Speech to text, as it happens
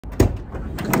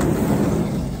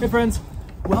Hey friends,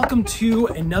 welcome to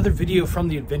another video from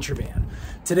the Adventure Van.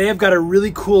 Today I've got a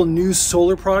really cool new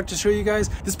solar product to show you guys.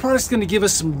 This product's going to give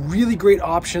us some really great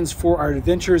options for our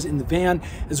adventures in the van,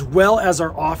 as well as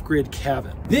our off-grid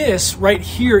cabin. This right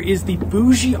here is the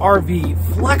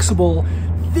BougeRV flexible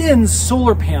thin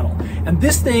solar panel, and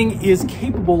this thing is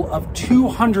capable of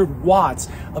 200 watts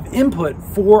of input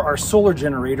for our solar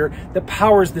generator that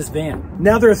powers this van.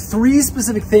 Now, there are three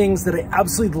specific things that I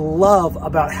absolutely love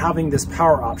about having this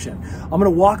power option. I'm going to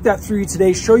walk that through you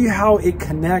today, show you how it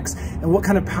connects and what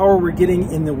kind of power we're getting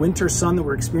in the winter sun that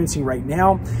we're experiencing right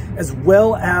now, as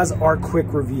well as our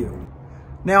quick review.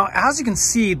 Now, as you can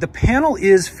see, the panel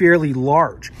is fairly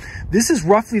large. This is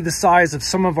roughly the size of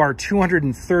some of our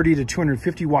 230 to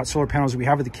 250 watt solar panels we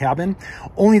have at the cabin,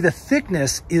 only the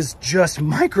thickness is just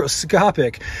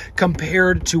microscopic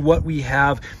compared to what we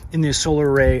have in the solar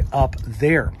array up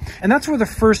there. And that's where the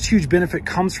first huge benefit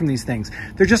comes from these things.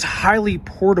 They're just highly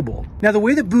portable. Now, the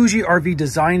way that BougeRV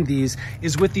designed these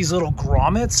is with these little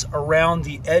grommets around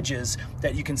the edges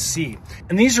that you can see.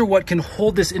 And these are what can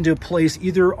hold this into place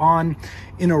either on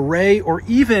an array or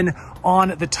even on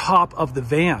the top of the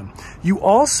van. You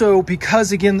also,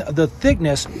 because again, the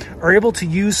thickness, are able to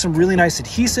use some really nice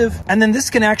adhesive, and then this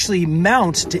can actually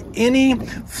mount to any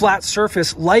flat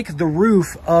surface like the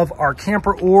roof of our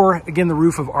camper or again, the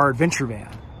roof of our adventure van.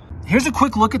 Here's a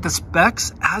quick look at the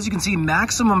specs. As you can see,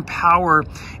 maximum power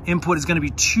input is going to be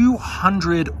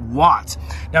 200 watts.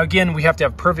 Now, again, we have to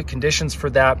have perfect conditions for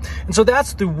that. And so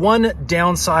that's the one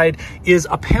downside, is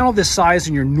a panel this size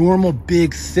in your normal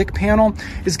big thick panel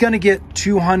is going to get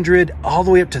 200 all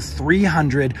the way up to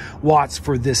 300 watts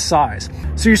for this size.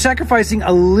 So you're sacrificing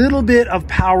a little bit of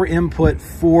power input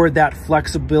for that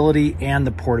flexibility and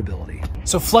the portability.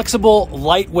 So flexible,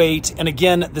 lightweight, and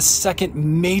again, the second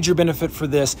major benefit for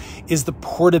this is the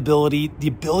portability, the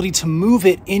ability to move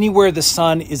it anywhere the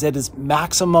sun is at its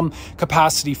maximum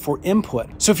capacity for input.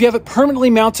 So if you have it permanently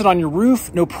mounted on your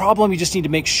roof, no problem. You just need to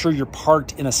make sure you're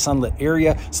parked in a sunlit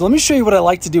area. So let me show you what I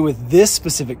like to do with this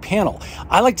specific panel.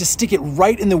 I like to stick it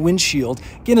right in the windshield.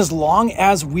 Again, as long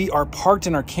as we are parked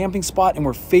in our camping spot and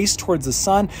we're faced towards the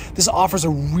sun, this offers a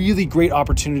really great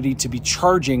opportunity to be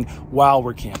charging while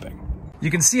we're camping. You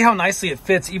can see how nicely it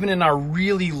fits even in our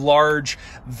really large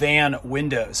van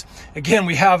windows. Again,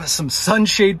 we have some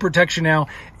sunshade protection now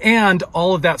and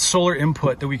all of that solar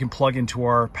input that we can plug into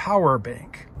our power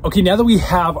bank. Okay, now that we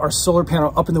have our solar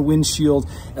panel up in the windshield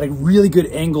at a really good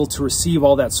angle to receive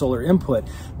all that solar input,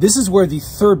 this is where the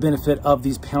third benefit of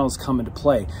these panels come into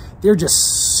play. They're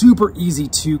just super easy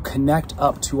to connect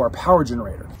up to our power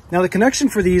generator. Now, the connection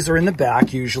for these are in the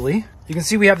back usually. You can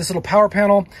see we have this little power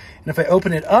panel, and if I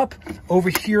open it up, over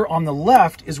here on the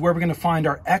left is where we're going to find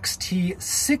our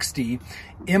XT60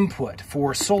 input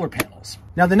for solar panels.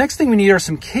 Now, the next thing we need are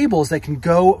some cables that can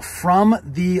go from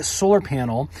the solar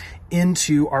panel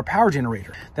into our power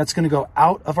generator. That's going to go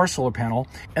out of our solar panel.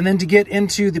 And then to get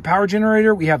into the power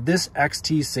generator, we have this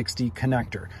XT60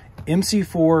 connector,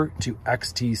 MC4 to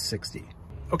XT60.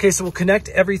 Okay, so we'll connect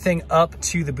everything up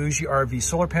to the BougeRV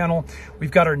solar panel.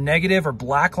 We've got our negative or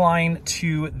black line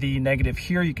to the negative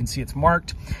here. You can see it's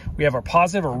marked. We have our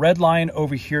positive or red line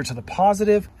over here to the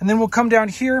positive. And then we'll come down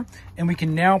here and we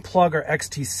can now plug our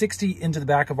XT60 into the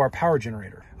back of our power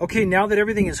generator. Okay, now that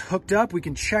everything is hooked up, we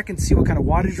can check and see what kind of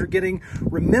wattage we're getting.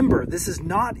 Remember, this is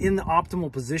not in the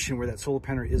optimal position where that solar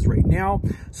panel is right now.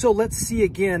 So let's see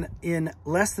again, in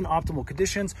less than optimal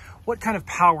conditions, what kind of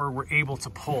power we're able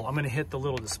to pull. I'm gonna hit the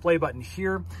little display button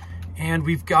here, and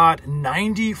we've got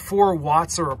 94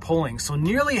 watts that are pulling. So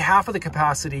nearly half of the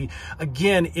capacity,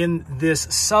 again, in this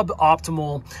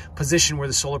suboptimal position where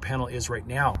the solar panel is right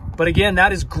now. But again,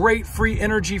 that is great free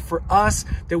energy for us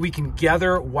that we can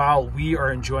gather while we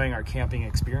are enjoying our camping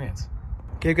experience.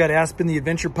 Okay, I've got Aspen the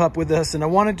Adventure Pup with us, and I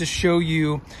wanted to show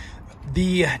you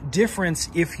the difference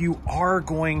if you are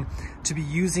going to be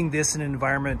using this in an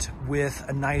environment with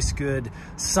a nice, good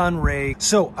sun ray.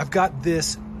 So I've got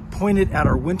this pointed at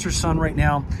our winter sun right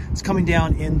now. It's coming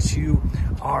down into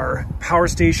our power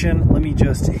station. Let me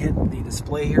just hit the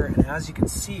display here. And as you can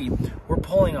see, we're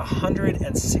pulling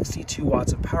 162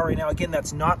 watts of power right now. Again,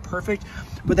 that's not perfect,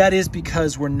 but that is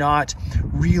because we're not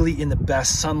really in the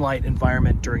best sunlight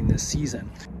environment during this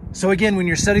season. So again, when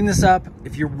you're setting this up,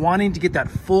 if you're wanting to get that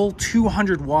full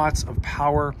 200 watts of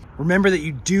power, remember that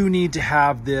you do need to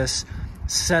have this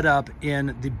set up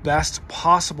in the best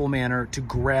possible manner to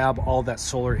grab all that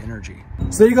solar energy.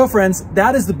 So there you go, friends.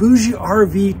 That is the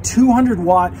BougeRV 200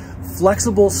 watt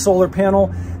flexible solar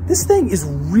panel. This thing is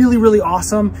really, really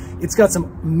awesome. It's got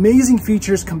some amazing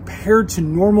features compared to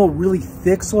normal, really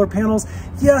thick solar panels.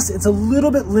 Yes, it's a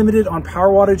little bit limited on power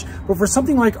wattage, but for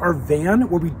something like our van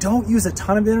where we don't use a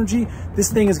ton of energy,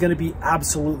 this thing is gonna be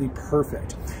absolutely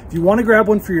perfect. If you wanna grab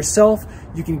one for yourself,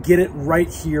 you can get it right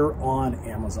here on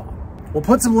Amazon. We'll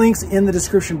put some links in the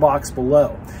description box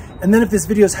below. And then if this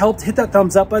video has helped, hit that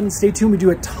thumbs up button. Stay tuned. We do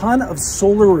a ton of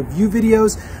solar review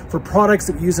videos for products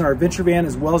that we use in our adventure van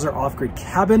as well as our off-grid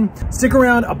cabin. Stick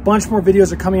around. A bunch more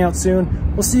videos are coming out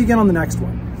soon. We'll see you again on the next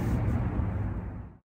one.